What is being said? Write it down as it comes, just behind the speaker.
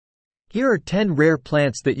Here are 10 rare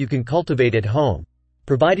plants that you can cultivate at home,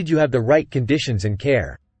 provided you have the right conditions and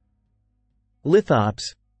care.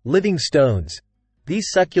 Lithops, living stones. These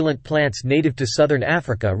succulent plants native to southern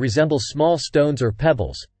Africa resemble small stones or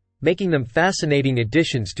pebbles, making them fascinating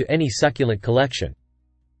additions to any succulent collection.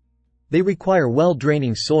 They require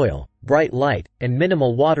well-draining soil, bright light, and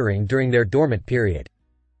minimal watering during their dormant period.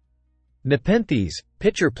 Nepenthes,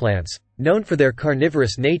 pitcher plants, known for their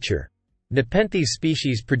carnivorous nature. Nepenthes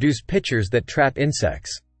species produce pitchers that trap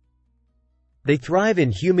insects. They thrive in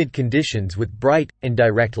humid conditions with bright,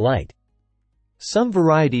 indirect light. Some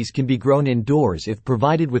varieties can be grown indoors if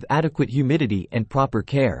provided with adequate humidity and proper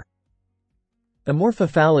care.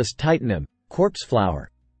 Amorphophallus titanum, corpse flower.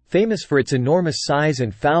 Famous for its enormous size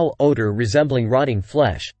and foul odor resembling rotting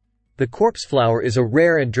flesh, the corpse flower is a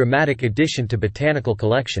rare and dramatic addition to botanical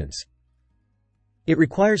collections. It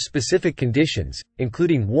requires specific conditions,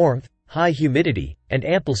 including warmth, high humidity, and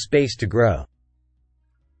ample space to grow.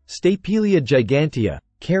 Stapelia gigantea,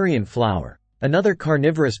 carrion flower. Another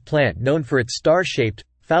carnivorous plant known for its star-shaped,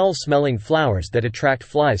 foul-smelling flowers that attract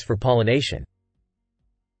flies for pollination.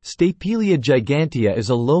 Stapelia gigantea is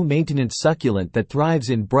a low-maintenance succulent that thrives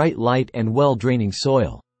in bright light and well-draining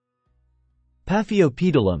soil.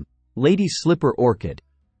 Paphiopedilum, lady slipper orchid.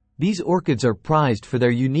 These orchids are prized for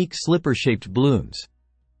their unique slipper-shaped blooms.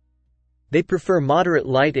 They prefer moderate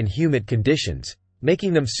light and humid conditions,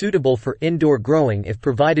 making them suitable for indoor growing if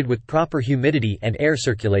provided with proper humidity and air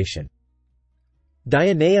circulation.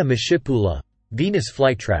 Dionea machipula, Venus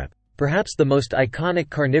flytrap, perhaps the most iconic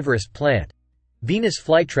carnivorous plant. Venus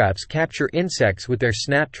flytraps capture insects with their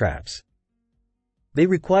snap traps. They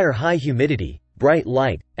require high humidity, bright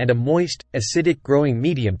light, and a moist, acidic growing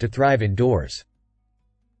medium to thrive indoors.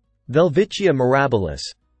 Welwitschia mirabilis,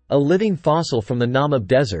 a living fossil from the Namib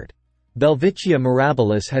Desert. Welwitschia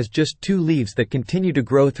mirabilis has just 2 leaves that continue to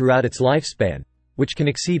grow throughout its lifespan, which can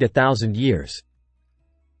exceed 1,000 years.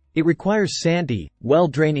 It requires sandy,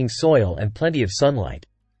 well-draining soil and plenty of sunlight.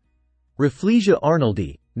 Rafflesia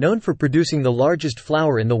arnoldi, known for producing the largest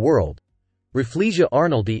flower in the world. Rafflesia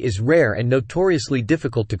arnoldi is rare and notoriously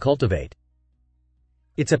difficult to cultivate.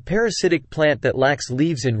 It's a parasitic plant that lacks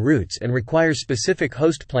leaves and roots and requires specific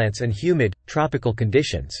host plants and humid, tropical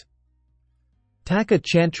conditions. Tacca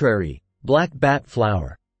chantrari, black bat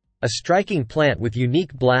flower. A striking plant with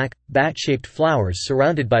unique black, bat-shaped flowers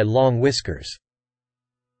surrounded by long whiskers.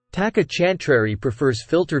 Tacca chantrari prefers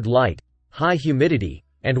filtered light, high humidity,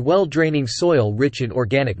 and well-draining soil rich in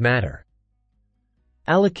organic matter.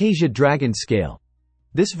 Alocasia dragonscale.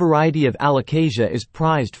 This variety of alocasia is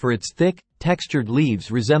prized for its thick, textured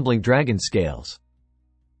leaves resembling dragon scales.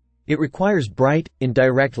 It requires bright,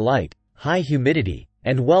 indirect light, high humidity,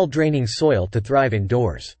 and well-draining soil to thrive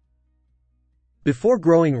indoors. Before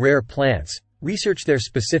growing rare plants, research their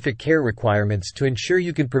specific care requirements to ensure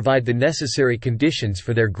you can provide the necessary conditions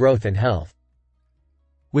for their growth and health.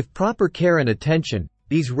 With proper care and attention,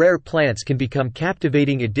 these rare plants can become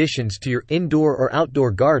captivating additions to your indoor or outdoor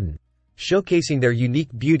garden, showcasing their unique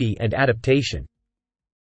beauty and adaptation.